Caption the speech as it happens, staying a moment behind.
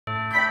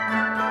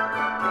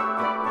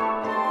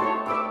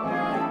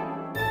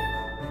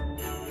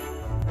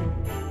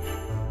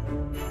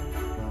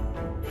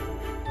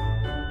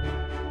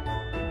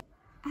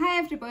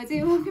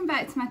everybody, welcome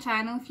back to my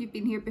channel if you've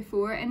been here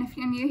before, and if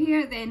you're new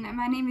here then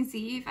my name is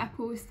Eve. I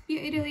post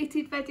beauty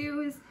related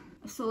videos,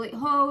 so like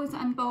hauls,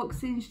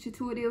 unboxings,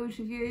 tutorials,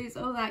 reviews,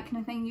 all that kind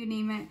of thing, you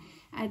name it,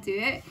 I do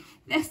it.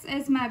 This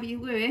is my wee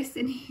Lewis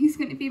and he's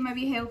going to be my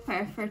wee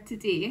helper for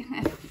today.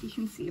 If you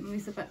can see him,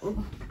 he's a bit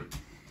low.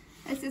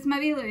 This is my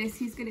wee Lewis,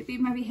 he's going to be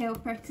my wee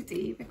helper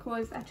today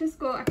because I just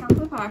got a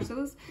couple of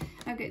parcels.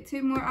 I've got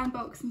 2 more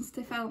unboxings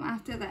to film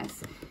after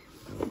this.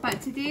 But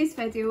today's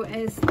video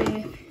is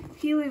the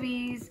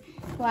Plouise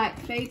Black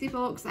Friday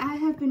box. I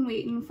have been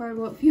waiting for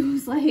what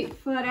feels like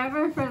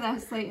forever for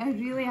this, like I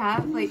really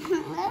have. Like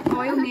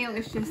Royal Mail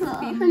has just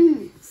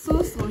been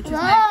so slow, just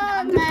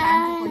not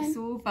understandably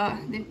so, but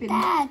they've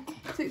been,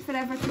 took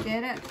forever to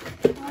get it.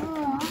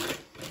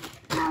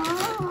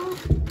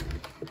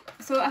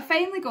 So I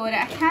finally got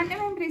it. I can't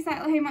remember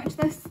exactly how much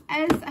this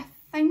is. I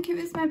think it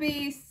was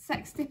maybe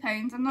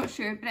 £60, I'm not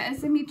sure, but it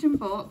is a medium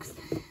box.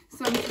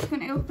 So I'm just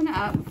going to open it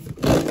up,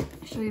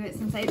 show you what's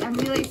inside. I'm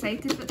really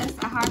excited about this.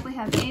 I hardly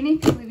have any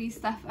Plouise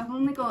stuff. I've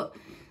only got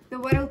the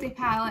Worldy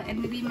palette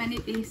and the wee mini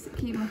base that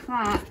came with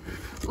that.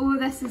 Oh,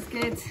 this is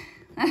good.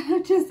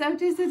 I've just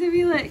had a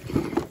wee look.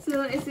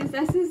 So it says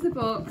this is the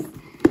box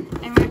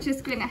and we're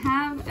just going to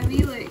have a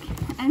wee look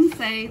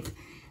inside.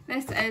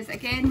 This is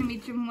again the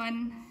medium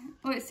one.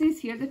 Oh, it says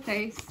here the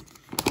price.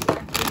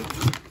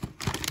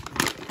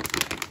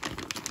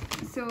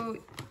 So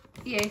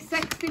yeah,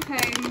 £60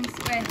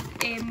 with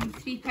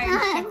 £3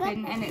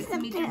 shipping, and it's the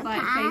medium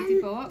Black Friday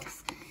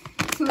box.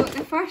 So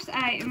the first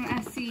item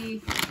I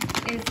see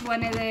is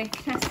one of the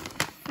crisp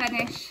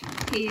finish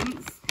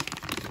paints.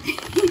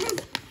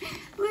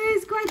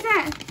 Lewis, go at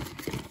it!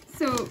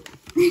 So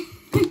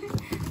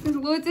there's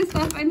loads of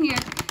stuff in here.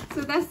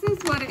 So this is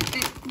what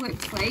it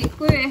looks like.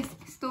 Lewis,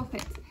 stop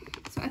it.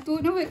 So I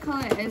don't know what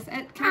colour it is. Can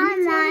you tell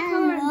the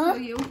colour until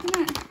you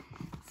open it?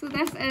 So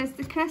this is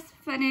the crisp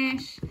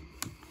finish.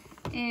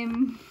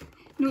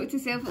 Note to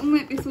self,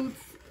 only episode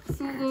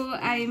solo.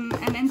 I'm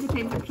an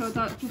independent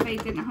product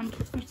providing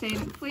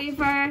 100%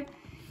 flavour,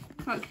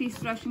 cut crease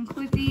brush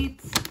included,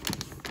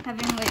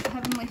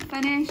 heavenly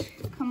finish,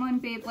 come on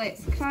babe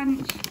let's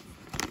crunch.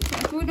 So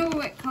I don't know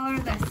what colour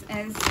this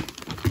is,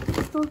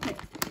 stop it,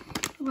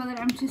 whether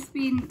I'm just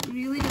being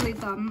really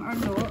dumb or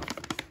not,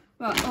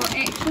 but oh,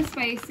 extra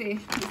spicy,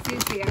 it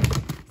says there.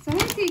 So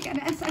how do you get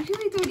this? I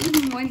really don't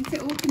even want to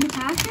open the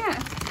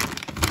packet.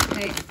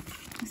 Right.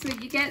 So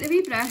you get the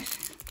wee brush,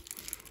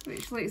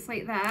 which looks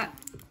like that.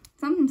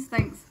 Something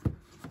stinks.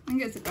 I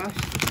think it's a brush.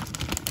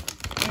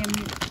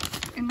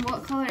 And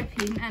what colour of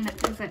paint in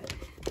it is it?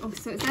 Oh,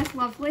 so it's this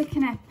lovely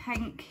kind of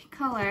pink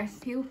colour,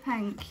 pale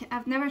pink.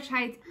 I've never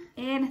tried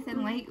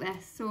anything like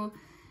this, so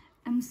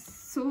I'm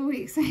so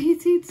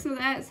excited. So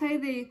that's how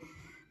the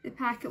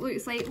packet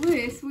looks like.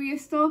 Lewis, will you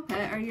stop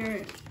it or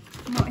you're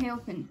not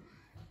helping?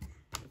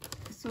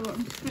 So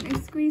I'm just going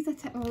to squeeze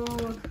it.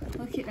 Oh,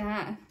 look at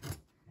that.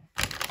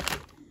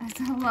 It's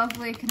a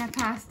lovely kind of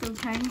pastel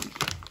pink.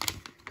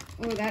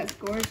 Oh, that's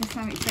gorgeous.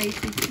 I'm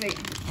excited. Right.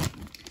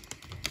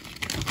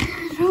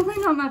 Probably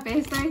not my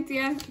best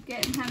idea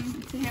getting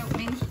him to help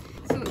me.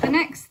 So the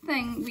next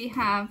thing we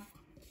have,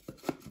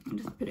 I'll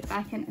just put it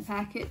back into the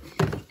packet,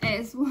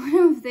 is one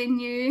of the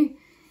new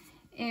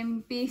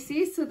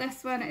bases. So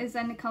this one is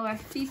in the colour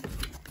Feed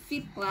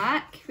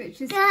Black,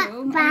 which is cool. I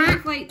would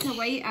have liked a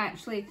white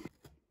actually.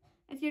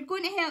 If you're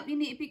going to help, you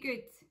need to be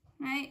good,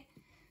 right?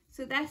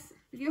 So this,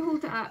 if you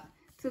hold it up,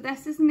 so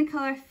this is in the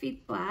colour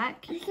Feed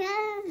Black. So this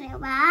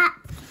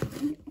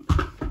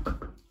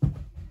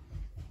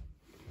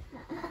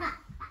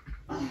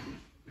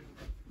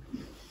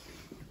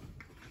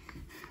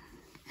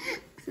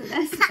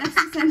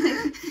is in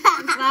the,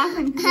 he's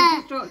laughing because he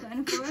just dropped it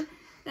on the floor.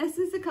 This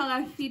is the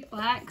colour Feed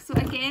Black. So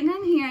again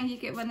in here you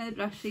get one of the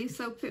brushes.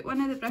 So I'll put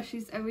one of the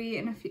brushes away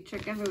in a future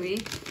giveaway.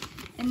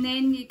 And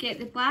then you get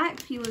the black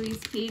Plouise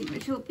paint,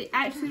 which will be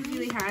actually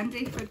really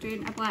handy for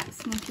doing a black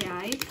smoky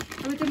eye.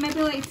 I would have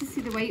maybe liked to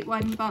see the white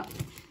one, but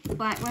the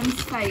black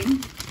one's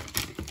fine.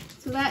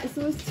 So that's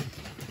those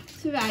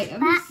 2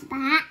 items.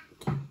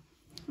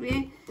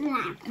 Right.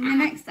 And the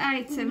next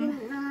item,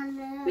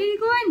 where are you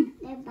going?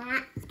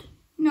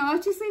 No,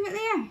 just leave it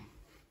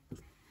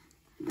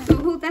there. So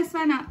hold this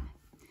one up.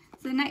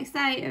 So the next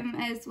item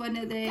is one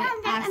of the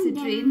acid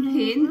rain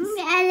paints.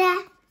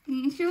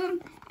 Can you show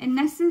them? And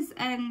this is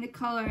in the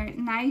colour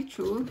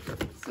Nitro.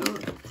 So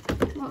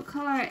what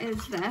colour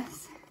is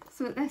this?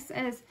 So this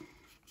is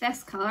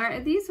this colour. Are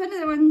these one of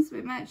the ones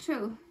with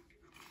Mitchell?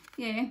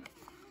 Yeah.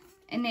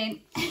 And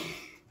then,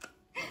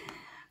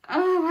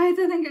 oh, I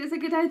don't think it was a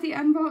good idea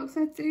to unbox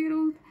a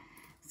 2-year-old.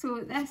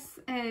 So this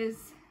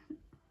is,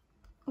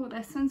 oh,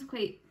 this one's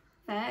quite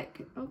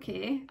thick.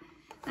 Okay.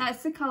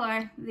 That's the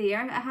colour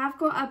there. I have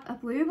got a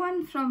blue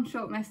one from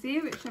Shop Missy,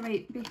 which I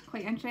might be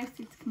quite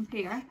interested to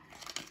compare.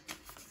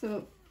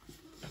 So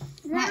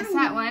that's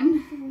that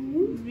one.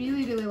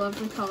 Really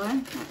lovely colour.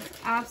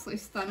 That's absolutely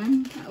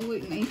stunning. That'll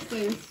look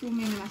nicely with so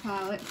many in my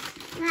palette.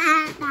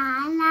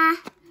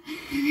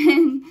 And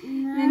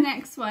then the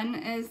next one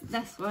is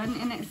this one,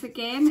 and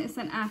it's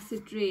an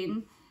acid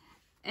rain.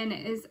 and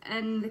it is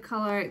in the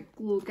colour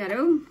Glow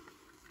Girl.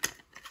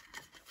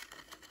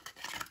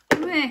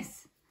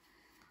 Yes.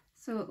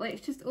 So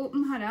let's just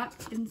open her up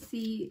and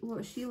see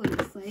what she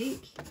looks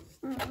like.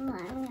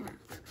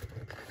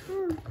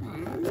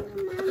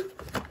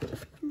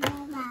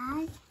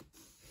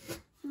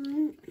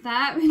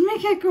 That would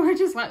make a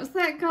gorgeous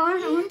lipstick colour.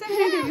 I wonder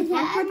how they would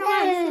work on the lips,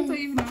 I don't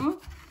even know.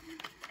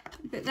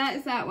 But that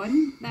is that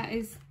one. That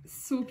is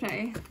so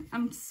pretty.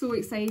 I'm so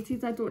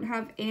excited. I don't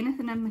have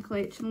anything in my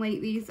collection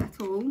like these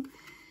at all.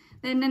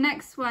 Then the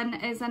next one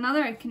is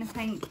another kind of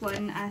pink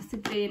one,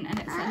 acid rain, and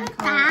it's in the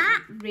colour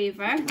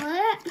Raver.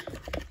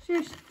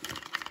 Shush.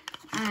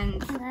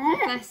 And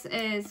this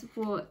is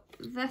what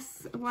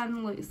this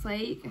one looks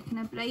like, a kind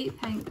of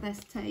bright pink this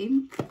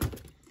time.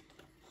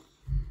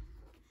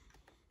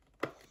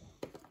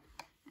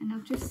 And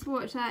I'll just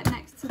swatch that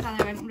next to the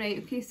other one. Right,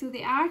 okay, so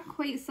they are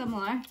quite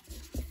similar.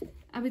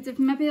 I would have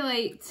maybe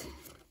liked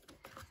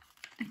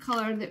a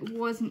colour that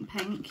wasn't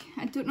pink.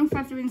 I don't know if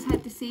everyone's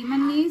had the same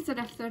in these or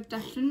if they're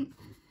different,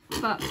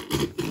 but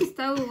I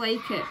still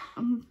like it.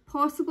 I'll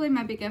possibly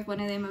maybe give one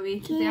of them away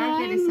because they are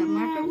very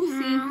similar, but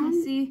we'll see.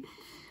 We'll see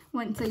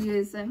once I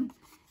use them.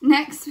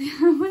 Next we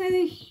have one of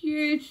the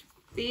huge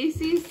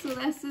bases. So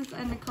this is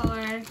in the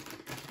colour,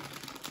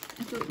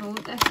 I don't know,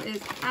 this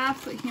is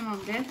absolutely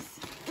humongous.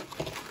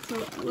 So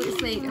it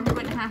looks like I'm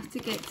going to have to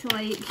get to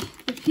like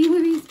the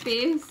Plouise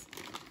base.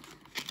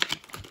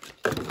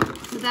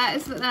 So that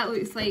is what that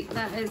looks like.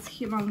 That is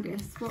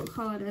humongous. What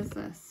colour is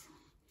this?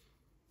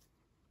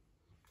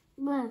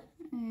 What?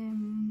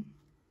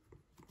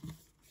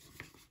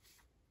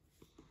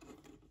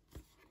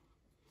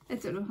 I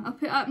don't know. I'll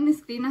put it up on the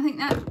screen. I think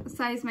that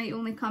size might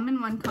only come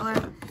in one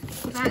colour.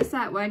 So that's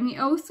that one.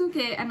 You also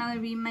get another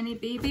wee mini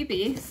baby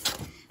base.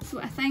 So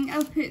I think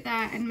I'll put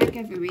that in my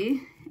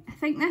giveaway. I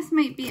think this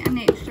might be an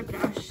extra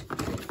brush.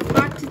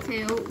 Hard to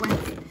tell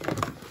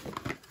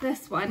with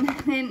this one.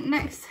 Then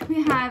next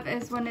we have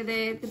is one of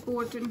the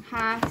boarding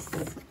pass.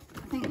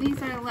 I think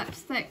these are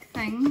lipstick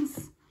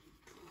things.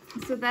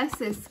 So this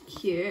is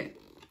cute.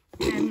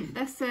 And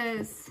this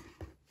is,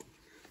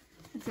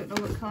 I don't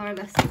know what colour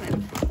this is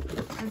in.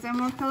 Is there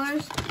more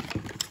colours?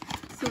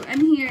 So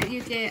in here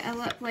you get a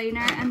lip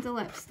liner and a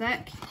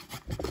lipstick.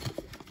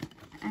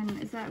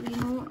 And is that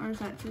remote or is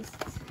that just,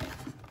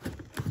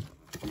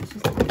 it's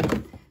just a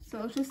remote. So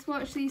I'll just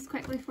swatch these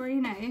quickly for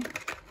you now.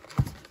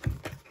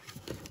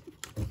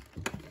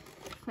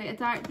 Quite a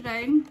dark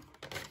brown.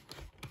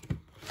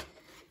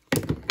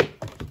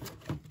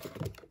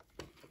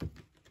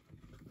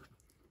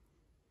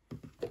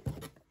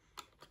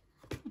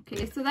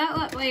 Okay, so that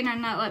lip liner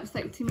and that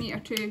lipstick to me are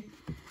two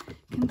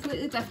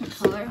completely different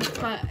colours,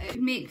 but it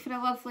would make for a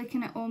lovely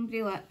kind of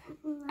ombre lip.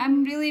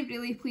 I'm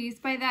really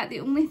pleased by that. The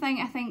only thing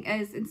I think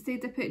is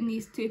instead of putting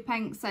these two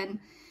pinks in,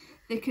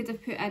 they could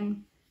have put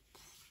in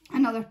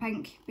another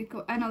pink,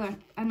 because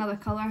another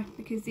colour,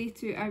 because they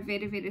two are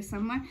very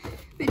similar.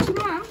 But you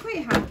know what, I'm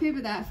quite happy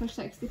with that for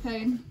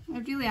 £60. I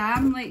really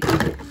am. Like,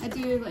 I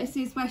do, like I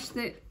say, wish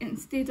that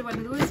instead of one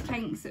of those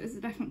pinks it was a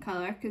different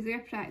colour, because they're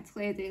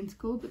practically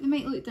identical, but they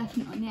might look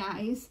different on the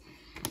eyes.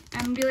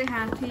 I'm really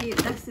happy.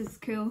 This is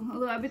cool,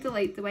 although I would have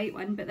liked the white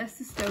one, but this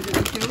is still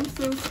really cool.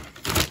 So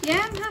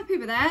yeah, I'm happy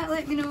with that.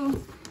 Let me know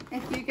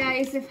if you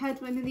guys have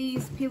had one of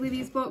these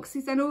Plouise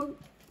boxes. I know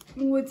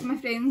loads of my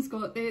friends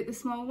got the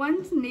small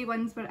ones, and the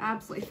ones were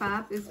absolutely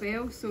fab as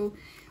well. So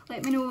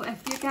let me know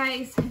if you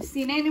guys have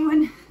seen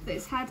anyone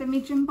that's had a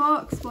medium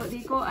box, what they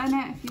got in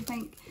it, if you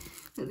think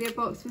that their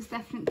box was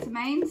different to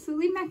mine. So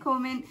leave me a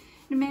comment.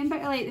 Remember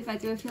to like the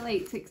video if you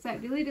liked it, because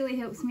that really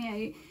helps me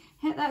out.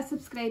 Hit that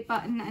subscribe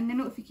button and the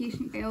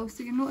notification bell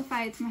so you're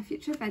notified of my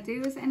future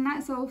videos. And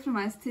that's all from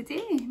us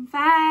today.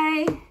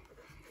 Bye!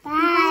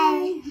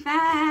 Bye!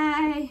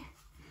 Bye!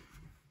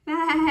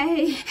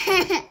 Bye!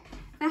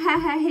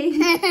 Bye!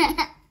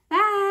 Bye!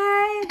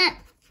 Bye!